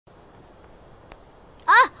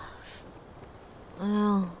哎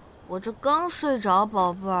呀，我这刚睡着，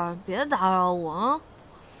宝贝儿，别打扰我啊。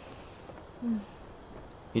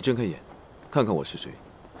你睁开眼，看看我是谁。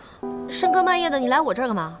深更半夜的，你来我这儿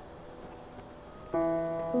干嘛？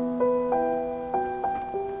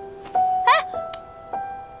哎，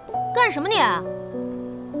干什么你？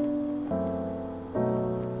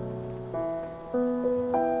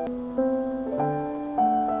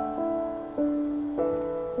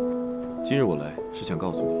今日我来是想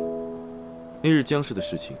告诉你，那日姜氏的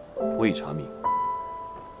事情我已查明。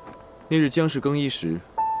那日姜氏更衣时，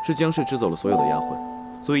是姜氏支走了所有的丫鬟，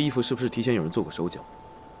所以衣服是不是提前有人做过手脚，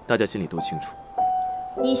大家心里都清楚。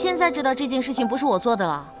你现在知道这件事情不是我做的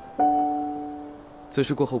了？此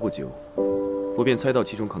事过后不久，我便猜到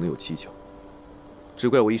其中可能有蹊跷，只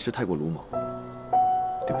怪我一时太过鲁莽，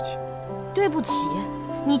对不起。对不起，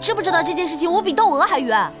你知不知道这件事情我比窦娥还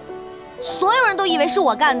冤？所有人都以为是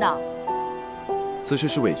我干的。此事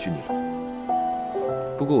是委屈你了，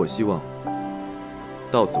不过我希望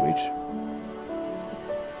到此为止。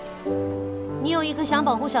你有一颗想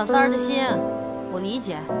保护小三儿的心，我理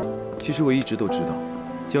解。其实我一直都知道，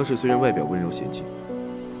姜氏虽然外表温柔娴静，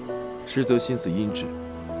实则心思阴鸷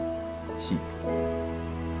细腻。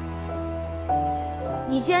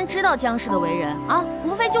你既然知道姜氏的为人啊，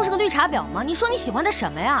无非就是个绿茶婊嘛。你说你喜欢他什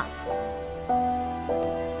么呀？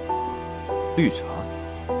绿茶。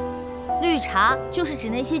绿茶就是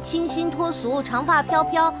指那些清新脱俗、长发飘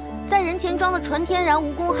飘，在人前装的纯天然、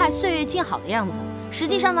无公害、岁月静好的样子，实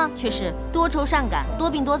际上呢，却是多愁善感、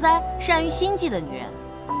多病多灾、善于心计的女人。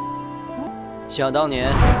想当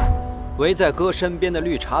年，围在哥身边的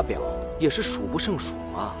绿茶婊也是数不胜数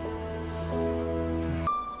啊。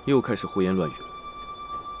又开始胡言乱语了。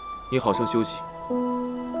你好生休息，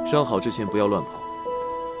伤好之前不要乱跑。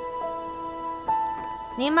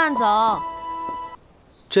您慢走。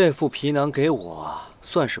这副皮囊给我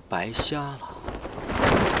算是白瞎了。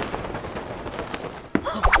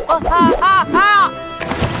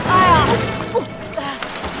哎呀！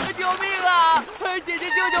救命啊！姐姐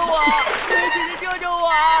救救我！姐姐救救我！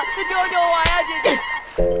救救我呀！姐姐，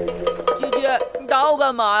姐姐，你打我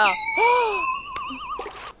干嘛呀？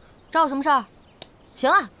找我什么事儿？行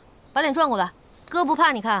了，把脸转过来，哥不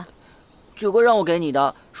怕你看。九哥让我给你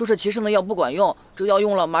的，说是齐胜的药不管用，这药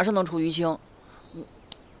用了马上能出淤青。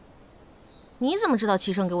你怎么知道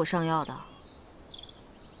齐胜给我上药的？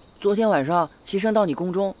昨天晚上齐胜到你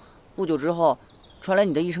宫中，不久之后，传来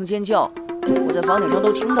你的一声尖叫，我在房顶上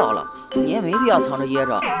都听到了。你也没必要藏着掖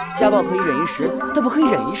着，家暴可以忍一时，但不可以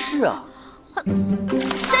忍一世啊！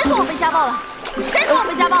谁说我被家暴了？谁说我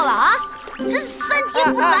被家暴了啊？这3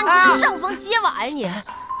天不打你是上房揭瓦呀你！啊？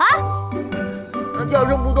那叫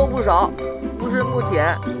声不多不少，不深不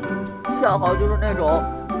浅，恰好就是那种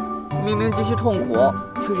明明极其痛苦，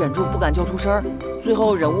却忍住不敢叫出声，最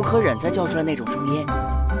后忍无可忍才叫出来那种声音。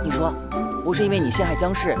你说，不是因为你陷害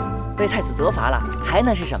姜氏，被太子责罚了，还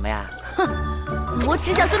能是什么呀？哼，我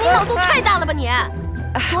只想说你脑洞太大了吧你！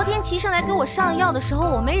昨天齐胜来给我上药的时候，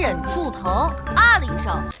我没忍住疼，啊了一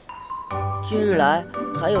声。今日来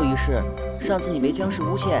还有一事，上次你被姜氏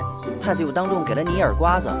诬陷，太子又当众给了你一耳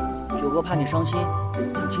刮子，九哥怕你伤心，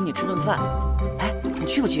想请你吃顿饭。哎，你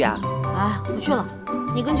去不去啊？哎，不去了。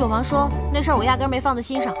你跟九王说，那事儿我压根没放在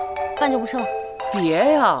心上，饭就不吃了。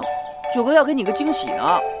别呀，九哥要给你个惊喜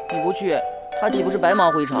呢，你不去，他岂不是白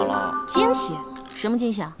忙回场了？惊喜？什么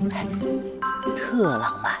惊喜啊？特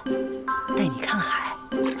浪漫，带你看海。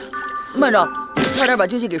慢着，差点把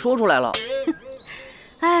惊喜给说出来了。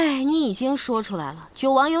哎，你已经说出来了。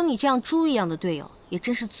九王有你这样猪一样的队友，也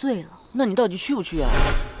真是醉了。那你到底去不去啊？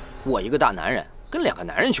我一个大男人跟2个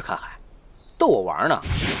男人去看海，逗我玩呢？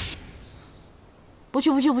不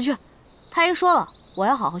去不去不去，太医说了，我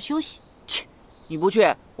要好好休息。切，你不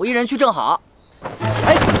去，我一人去正好。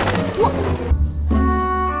哎，我。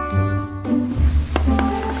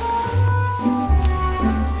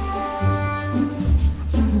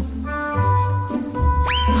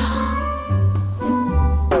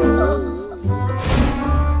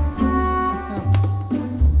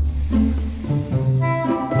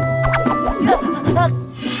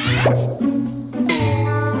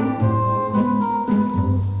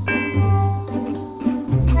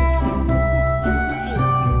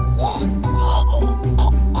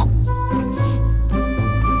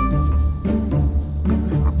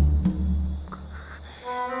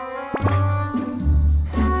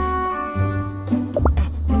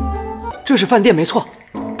这是饭店没错，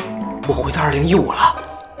我回到2015了，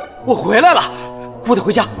我回来了，我得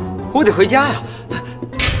回家，我得回家呀！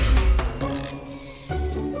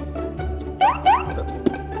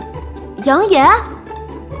杨岩，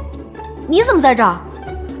你怎么在这儿？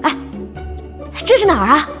哎，这是哪儿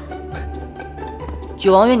啊？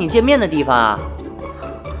九王约你见面的地方啊。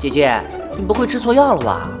姐姐，你不会吃错药了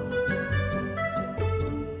吧？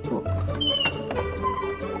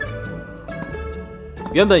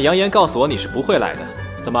原本扬言告诉我你是不会来的，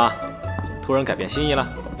怎么突然改变心意了？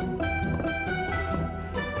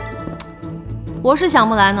我是想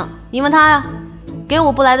不来呢，你问他呀。给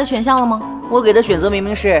我不来的选项了吗？我给的选择明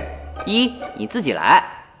明是1，你自己来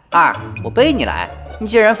；2，我背你来。你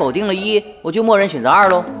既然否定了1，我就默认选择2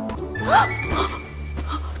喽。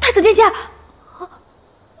太子殿下，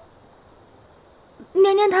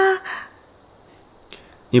娘娘她……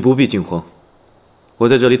你不必惊慌，我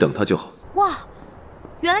在这里等他就好。哇，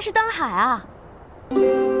原来是灯海啊！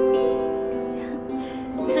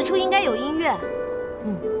此处应该有音乐，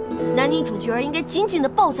男女主角应该紧紧地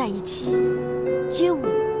抱在一起，街舞。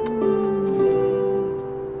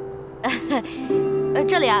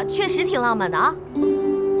这里啊，确实挺浪漫的啊。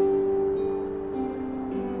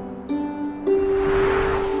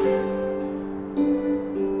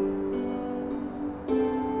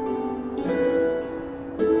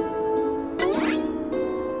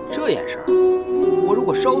这眼神，我如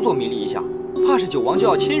果稍作迷离一下，怕是九王就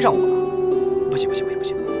要亲上我了。不行，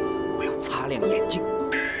我要擦亮眼睛。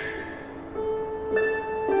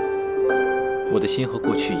我的心和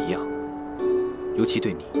过去一样，尤其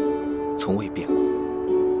对你，从未变过。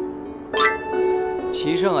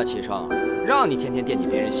齐晟啊齐晟，让你天天惦记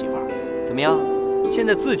别人媳妇儿，怎么样？现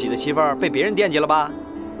在自己的媳妇儿被别人惦记了吧？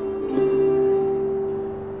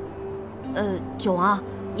九王，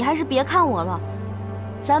你还是别看我了，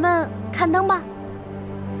咱们看灯吧。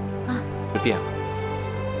你变了，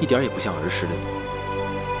一点也不像儿时的你。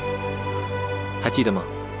还记得吗？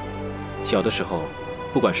小的时候，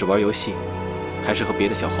不管是玩游戏，还是和别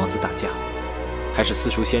的小皇子打架，还是私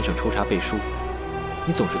塾先生抽查背书，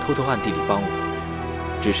你总是偷偷暗地里帮我，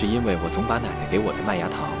只是因为我总把奶奶给我的麦芽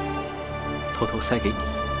糖偷偷塞给你。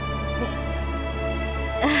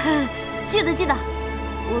记得，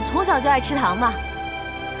我从小就爱吃糖嘛。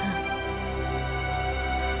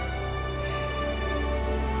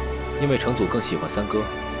因为成祖更喜欢三哥，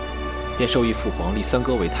便授意父皇立三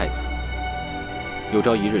哥为太子。有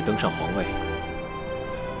朝一日登上皇位，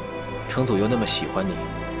成祖又那么喜欢你，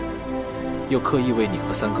又刻意为你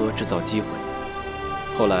和三哥制造机会。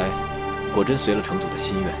后来，果真随了成祖的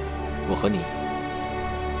心愿，我和你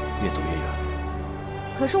越走越远了。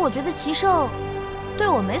可是我觉得齐晟对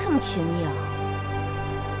我没什么情意啊。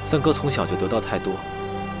三哥从小就得到太多，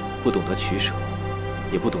不懂得取舍，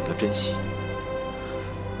也不懂得珍惜。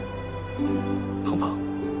鹏鹏，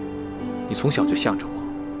你从小就向着我，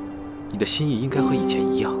你的心意应该和以前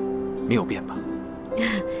一样，没有变吧？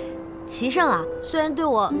齐晟啊，虽然对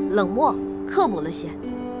我冷漠刻薄了些，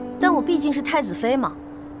但我毕竟是太子妃嘛。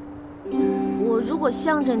我如果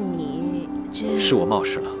向着你，是我冒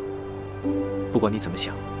失了。不管你怎么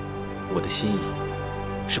想，我的心意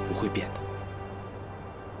是不会变的。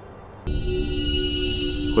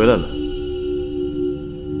回来了。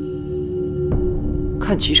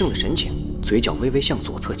看齐晟的神情，嘴角微微向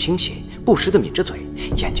左侧倾斜，不时地抿着嘴，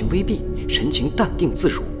眼睛微闭，神情淡定自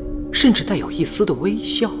如，甚至带有一丝的微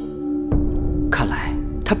笑。看来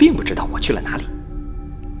他并不知道我去了哪里。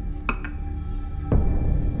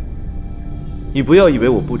你不要以为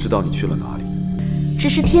我不知道你去了哪里。只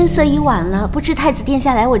是天色已晚了，不知太子殿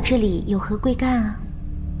下来我这里有何贵干啊？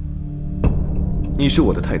你是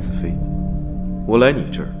我的太子妃，我来你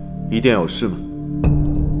这儿一定要有事吗？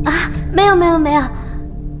啊，没有，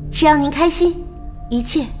只要您开心，一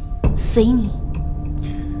切随你。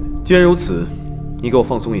既然如此，你给我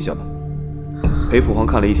放松一下吧。陪父皇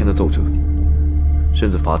看了一天的奏折，身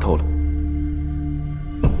子乏透了。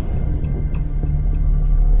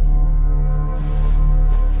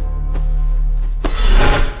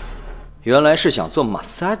原来是想做马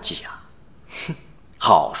杀鸡啊！哼，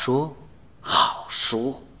好说好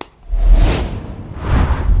说。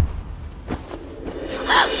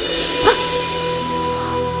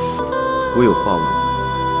我有话问你。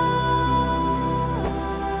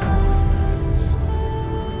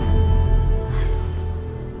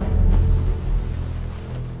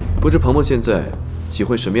不知鹏鹏现在喜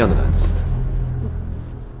欢什么样的男子？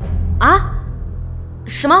啊？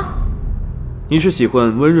什么？你是喜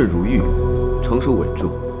欢温润如玉、成熟稳重，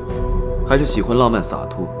还是喜欢浪漫洒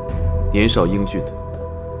脱、年少英俊的？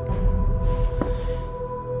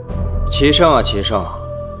齐晟啊齐晟，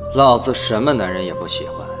老子什么男人也不喜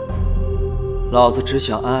欢，老子只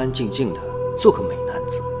想安安静静的做个美男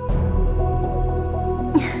子。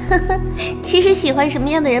其实喜欢什么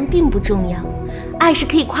样的人并不重要，爱是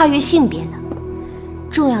可以跨越性别的，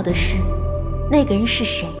重要的是那个人是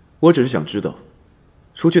谁。我只是想知道，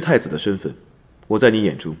除去太子的身份，我在你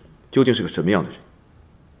眼中究竟是个什么样的人？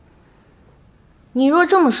你若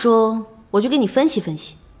这么说，我就给你分析分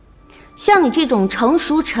析。像你这种成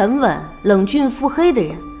熟沉稳、冷峻腹黑的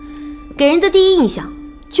人，给人的第一印象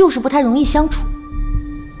就是不太容易相处。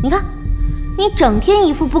你看，你整天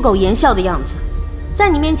一副不苟言笑的样子，在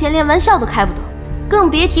你面前连玩笑都开不得，更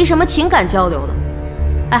别提什么情感交流了。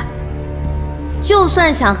哎，就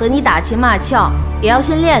算想和你打情骂俏，也要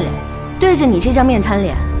先练练，对着你这张面瘫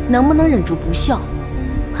脸，能不能忍住不笑？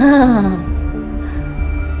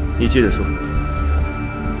你接着说。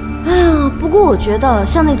哎呀，不过我觉得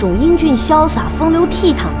像那种英俊潇洒、风流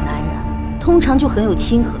倜傥的男人，通常就很有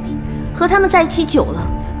亲和力，和他们在一起久了，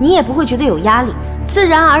你也不会觉得有压力，自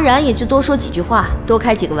然而然也就多说几句话，多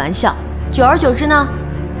开几个玩笑，久而久之呢，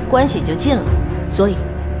关系就近了。所以，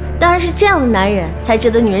当然是这样的男人才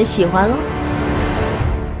值得女人喜欢喽。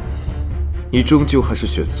你终究还是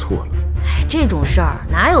选错了。哎，这种事儿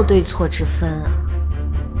哪有对错之分啊？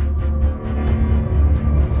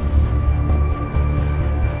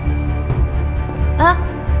啊！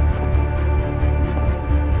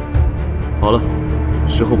好了，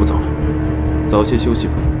时候不早了，早些休息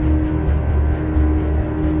吧。